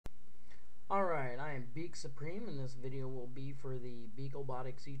I'm Beak Supreme, and this video will be for the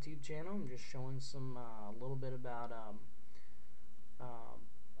Beaklebotix YouTube channel. I'm just showing some a little bit about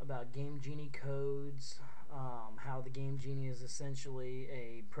Game Genie codes, how the Game Genie is essentially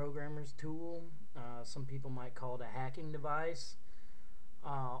a programmer's tool. Some people might call it a hacking device.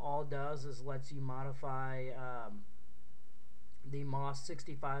 All it does is lets you modify the MOS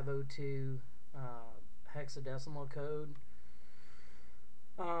 6502 hexadecimal code.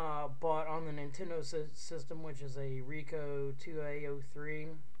 But on the Nintendo system, which is a Rico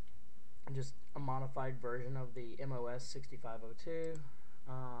 2A03, just a modified version of the MOS 6502.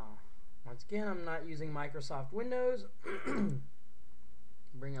 Once again, I'm not using Microsoft Windows.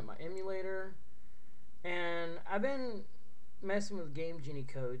 Bring up my emulator, and I've been messing with Game Genie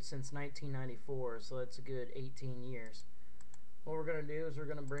code since 1994, so that's a good 18 years. What we're going to do is we're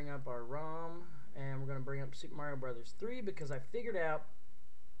going to bring up our ROM, and we're going to bring up Super Mario Brothers 3 because I figured out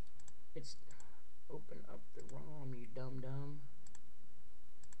it's open up the ROM, you dum-dum.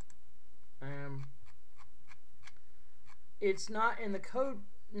 It's not in the code.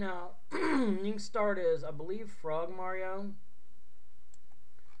 Now, you can start as, I believe, Frog Mario,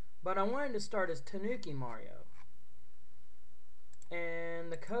 but I wanted to start as Tanooki Mario,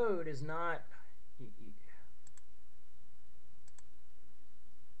 and the code is not.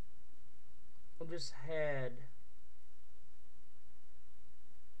 We'll just head.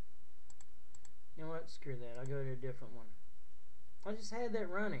 You know what? Screw that. I'll go to a different one. I just had that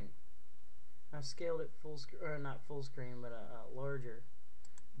running. I scaled it full screen, or not full screen, but a larger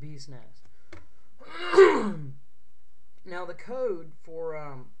beast nest. Now the code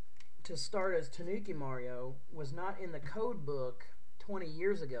for to start as Tanooki Mario was not in the code book 20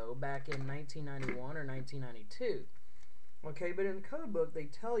 years ago, back in 1991 or 1992. Okay, but in the code book they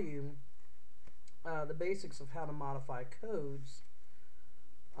tell you the basics of how to modify codes.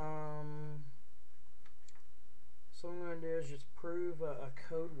 So what I'm going to do is just prove a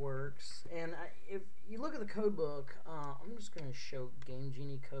code works. And if you look at the code book, I'm just going to show Game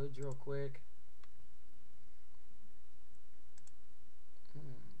Genie codes real quick.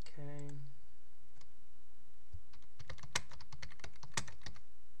 Okay.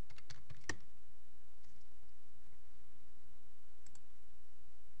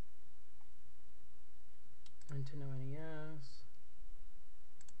 Nintendo NES.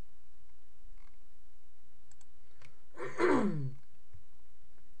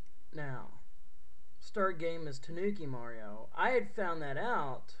 Now, start game is Tanooki Mario. I had found that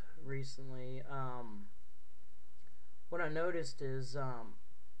out recently. What I noticed is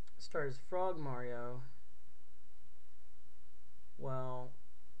start as Frog Mario. Well,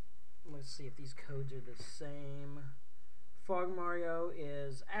 let's see if these codes are the same. Frog Mario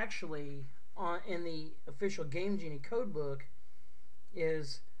is actually in the official Game Genie code book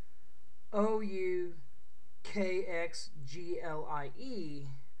is OUKXGLIE,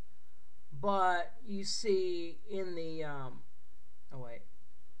 but you see in the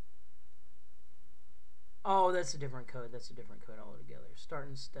that's a different code. That's a different code altogether. Start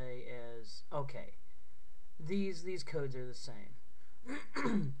and stay as okay. These codes are the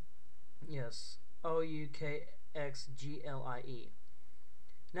same. Yes, OUKXGLIE.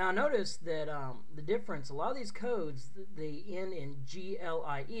 Now notice that the difference. A lot of these codes they end in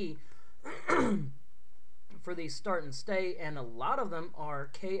GLIE for the start and stay, and a lot of them are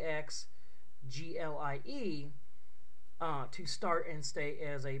KXGLIE to start and stay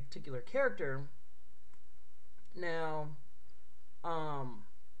as a particular character. Now,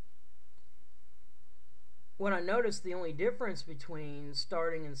 what I noticed, the only difference between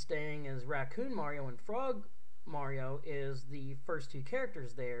starting and staying as Raccoon Mario and Frog Mario is the first two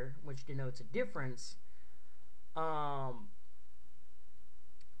characters there, which denotes a difference.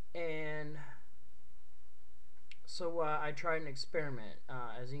 And so I tried an experiment.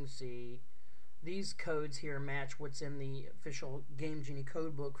 As you can see, these codes here match what's in the official Game Genie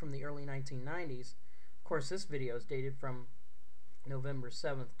code book from the early 1990s. Of course, this video is dated from November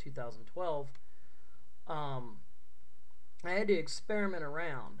 7th, 2012. I had to experiment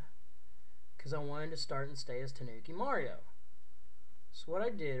around because I wanted to start and stay as Tanooki Mario. So what I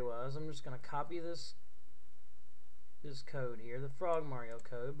did was, I'm just going to copy this code here, the Frog Mario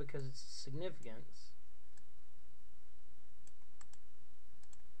code, because it's significance.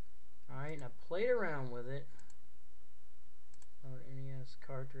 Alright, and I played around with it. Oh, NES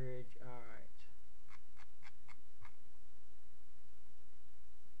cartridge. Alright.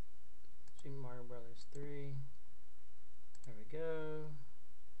 Super Mario Brothers 3. There we go.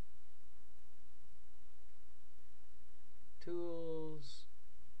 Tools.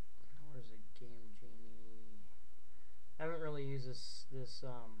 Where's the Game Genie? I haven't really used this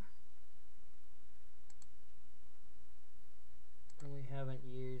really haven't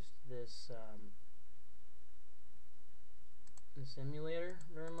used this this emulator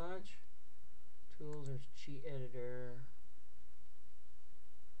very much. Tools, there's cheat editor.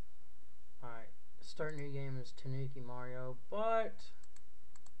 Alright, start new game is Tanooki Mario, but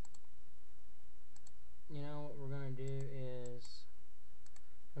you know what we're going to do is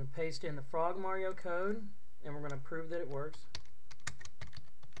I'm going to paste in the Frog Mario code and we're going to prove that it works.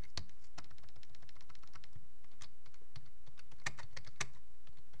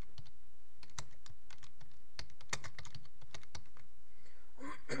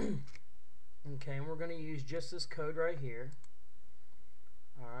 Okay, and we're going to use just this code right here.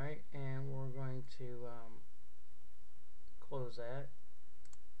 Alright, and we're going to close that.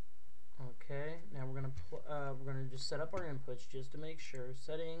 Okay, now we're going to just set up our inputs just to make sure.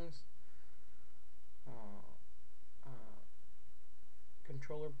 Settings,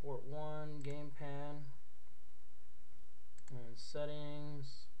 controller port 1, gamepad, and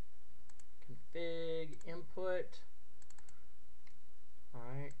settings, config, input.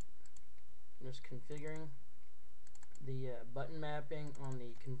 Alright, just configuring the button mapping on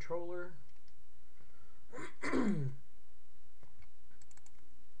the controller.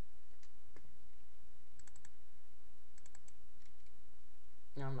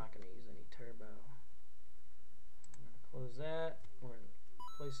 Now I'm not going to use any turbo. I'm going to close that. We're going to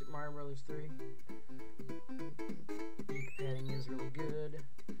place it Mario Brothers 3. Beak padding is really good.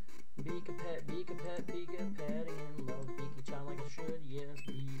 Beak a padding and love Beaky child like I should. Yes,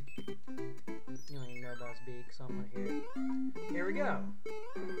 Beak. You don't even know about his beak, so I'm going to hear it. Here we go.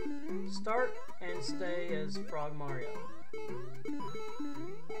 Start and stay as Frog Mario.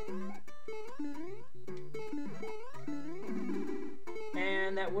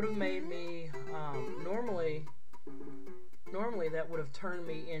 And that would have made me, normally that would have turned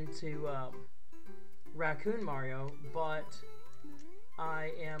me into Raccoon Mario, but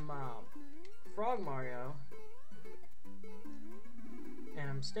I am Frog Mario, and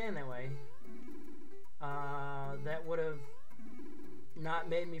I'm staying that way. That would have not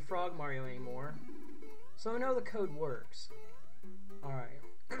made me Frog Mario anymore. So I know the code works. Alright.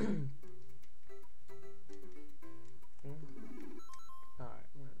 Alright.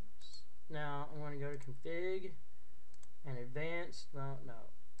 Now I'm going to go to config and advanced. No.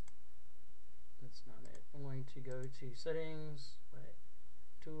 That's not it. I'm going to go to settings,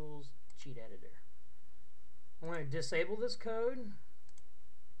 tools, cheat editor. I'm going to disable this code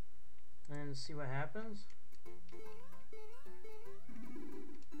and see what happens.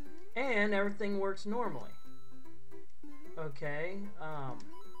 And everything works normally. Okay,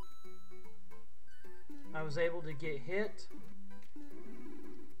 I was able to get hit,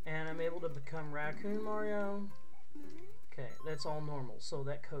 and I'm able to become Raccoon Mario. Okay, that's all normal, so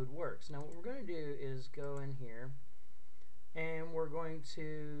that code works. Now what we're going to do is go in here, and we're going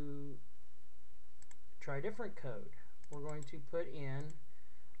to try a different code. We're going to put in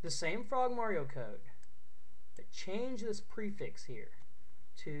the same Frog Mario code, but change this prefix here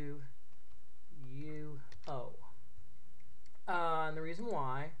to UO. And the reason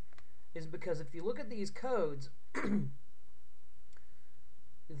why is because if you look at these codes,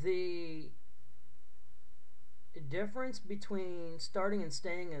 the difference between starting and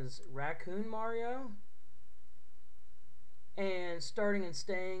staying as Raccoon Mario and starting and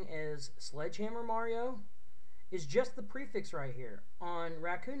staying as Sledgehammer Mario is just the prefix right here. On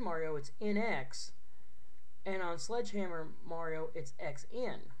Raccoon Mario it's NX, and on Sledgehammer Mario it's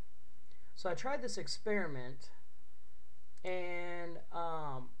XN. So I tried this experiment, and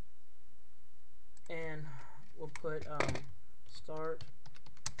we'll put start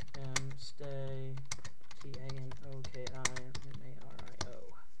and stay TANOKIMARIO.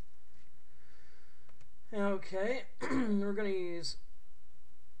 Okay, we're going to use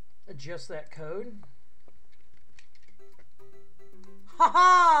just that code.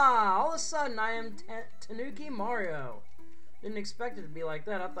 Haha! All of a sudden I am Tanooki Mario. Didn't expect it to be like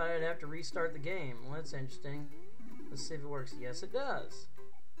that. I thought I'd have to restart the game. Well, that's interesting. Let's see if it works. Yes, it does.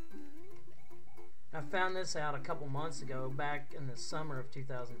 I found this out a couple months ago, back in the summer of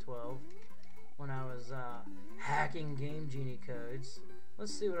 2012, when I was hacking Game Genie codes.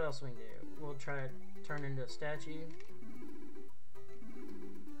 Let's see what else we can do. We'll try to turn into a statue.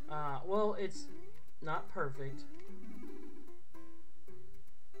 Well, it's not perfect.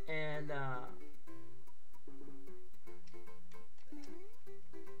 And,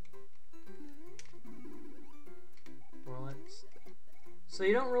 well, so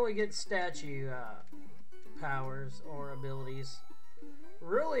you don't really get statue powers or abilities.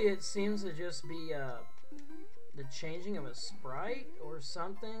 Really, it seems to just be the changing of a sprite or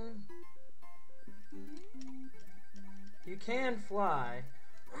something. You can fly,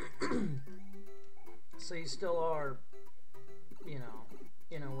 so you still are, you know,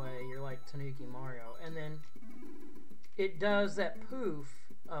 in a way, you're like Tanooki Mario. And then it does that poof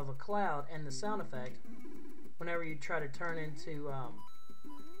of a cloud and the sound effect whenever you try to turn into,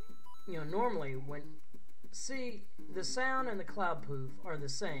 you know, normally when, see, the sound and the cloud poof are the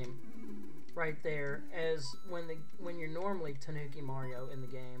same right there as when you're normally Tanooki Mario in the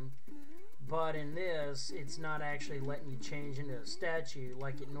game. But in this, it's not actually letting you change into a statue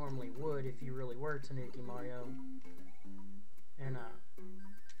like it normally would if you really were Tanooki Mario. And,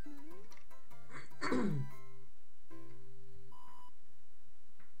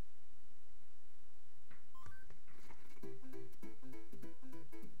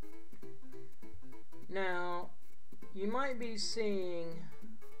 now, you might be seeing,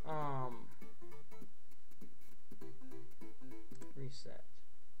 reset.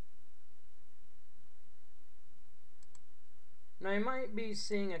 Now, you might be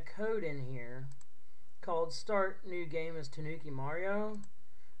seeing a code in here called Start New Game as Tanooki Mario.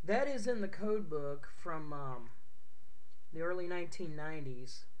 That is in the code book from the early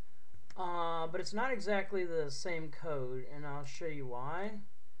 1990s. But it's not exactly the same code, and I'll show you why.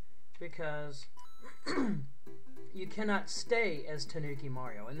 Because you cannot stay as Tanooki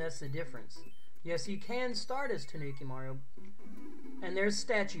Mario, and that's the difference. Yes, you can start as Tanooki Mario, and there's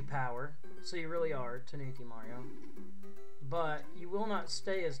statue power, so you really are Tanooki Mario. But you will not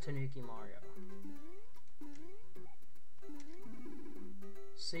stay as Tanooki Mario.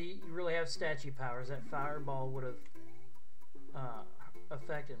 See, you really have statue powers. That fireball would have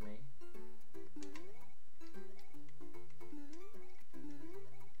affected me.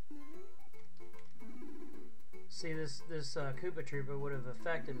 See, this Koopa Troopa would have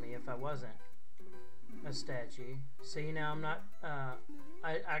affected me if I wasn't a statue. See, now I'm not,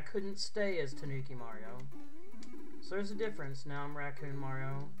 I couldn't stay as Tanooki Mario. So there's a difference. Now I'm Raccoon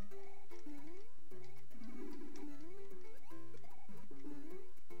Mario.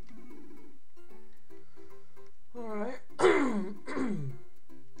 Alright.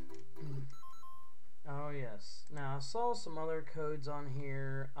 Oh yes. Now I saw some other codes on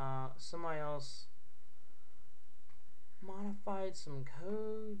here. Somebody else modified some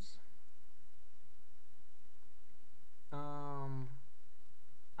codes.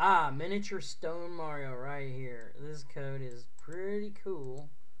 Miniature Stone Mario right here. This code is pretty cool.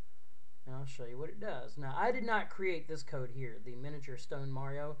 And I'll show you what it does. Now, I did not create this code here, the Miniature Stone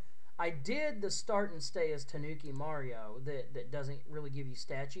Mario. I did the start and stay as Tanooki Mario that doesn't really give you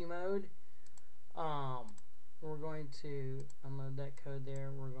statue mode. We're going to unload that code there.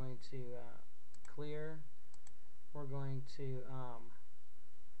 We're going to clear. We're going to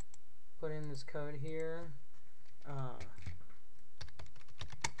put in this code here.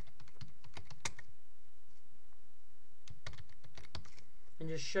 And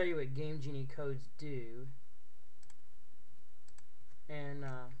just show you what Game Genie codes do. And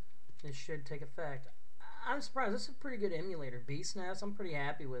this should take effect. I'm surprised. This is a pretty good emulator. BSNES, I'm pretty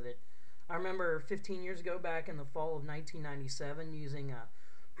happy with it. I remember 15 years ago, back in the fall of 1997, using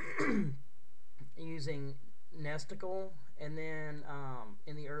using Nesticle, and then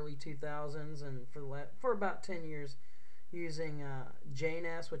in the early 2000s, and for about 10 years, using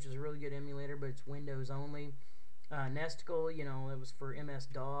JNES, which is a really good emulator, but it's Windows only. Nesticle, you know, it was for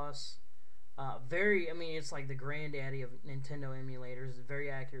MS-DOS. I mean, it's like the granddaddy of Nintendo emulators. It's very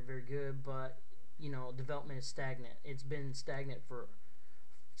accurate, very good, but, you know, development is stagnant. It's been stagnant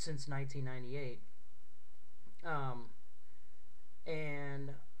since 1998.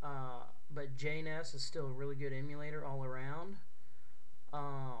 But JNES is still a really good emulator all around.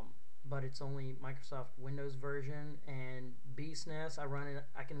 But it's only Microsoft Windows version, and BSNES,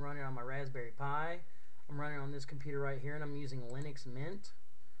 I can run it on my Raspberry Pi. I'm running on this computer right here, and I'm using Linux Mint.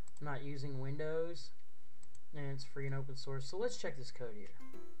 I'm not using Windows, and it's free and open source. So let's check this code here.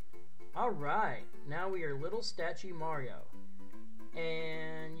 Alright, now we are Little Statue Mario.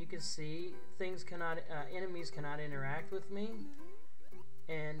 And you can see enemies cannot interact with me.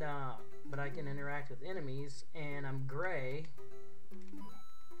 And but I can interact with enemies, and I'm gray.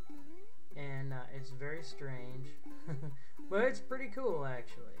 And it's very strange. But it's pretty cool,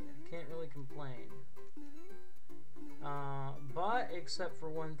 actually. I can't really complain. But except for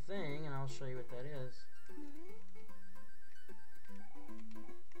one thing, and I'll show you what that is.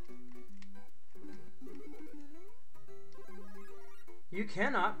 You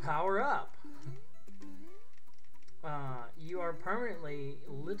cannot power up. You are permanently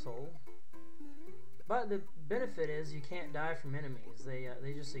little, but the benefit is you can't die from enemies.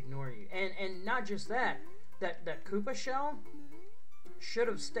 They just ignore you. And not just that. That Koopa shell should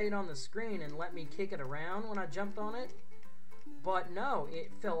have stayed on the screen and let me kick it around when I jumped on it. But no,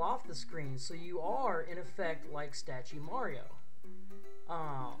 it fell off the screen, so you are in effect like Statue Mario.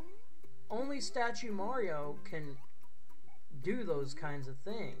 Only Statue Mario can do those kinds of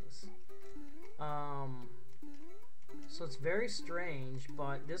things. So it's very strange,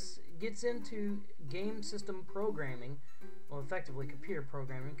 but this gets into game system programming, well, effectively computer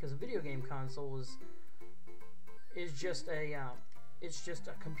programming, because a video game console is just a it's just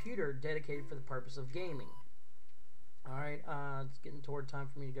a computer dedicated for the purpose of gaming. All right, it's getting toward time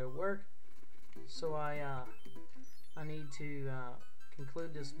for me to go to work, so I need to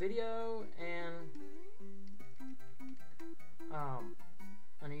conclude this video, and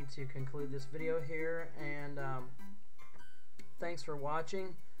I need to conclude this video here, and thanks for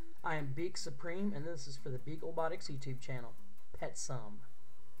watching. I am Beak Supreme, and this is for the Beaklebotix YouTube channel. Pet some.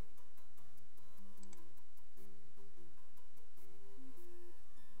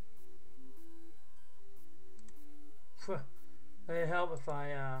 It'd help if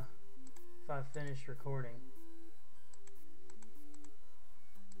I finish recording.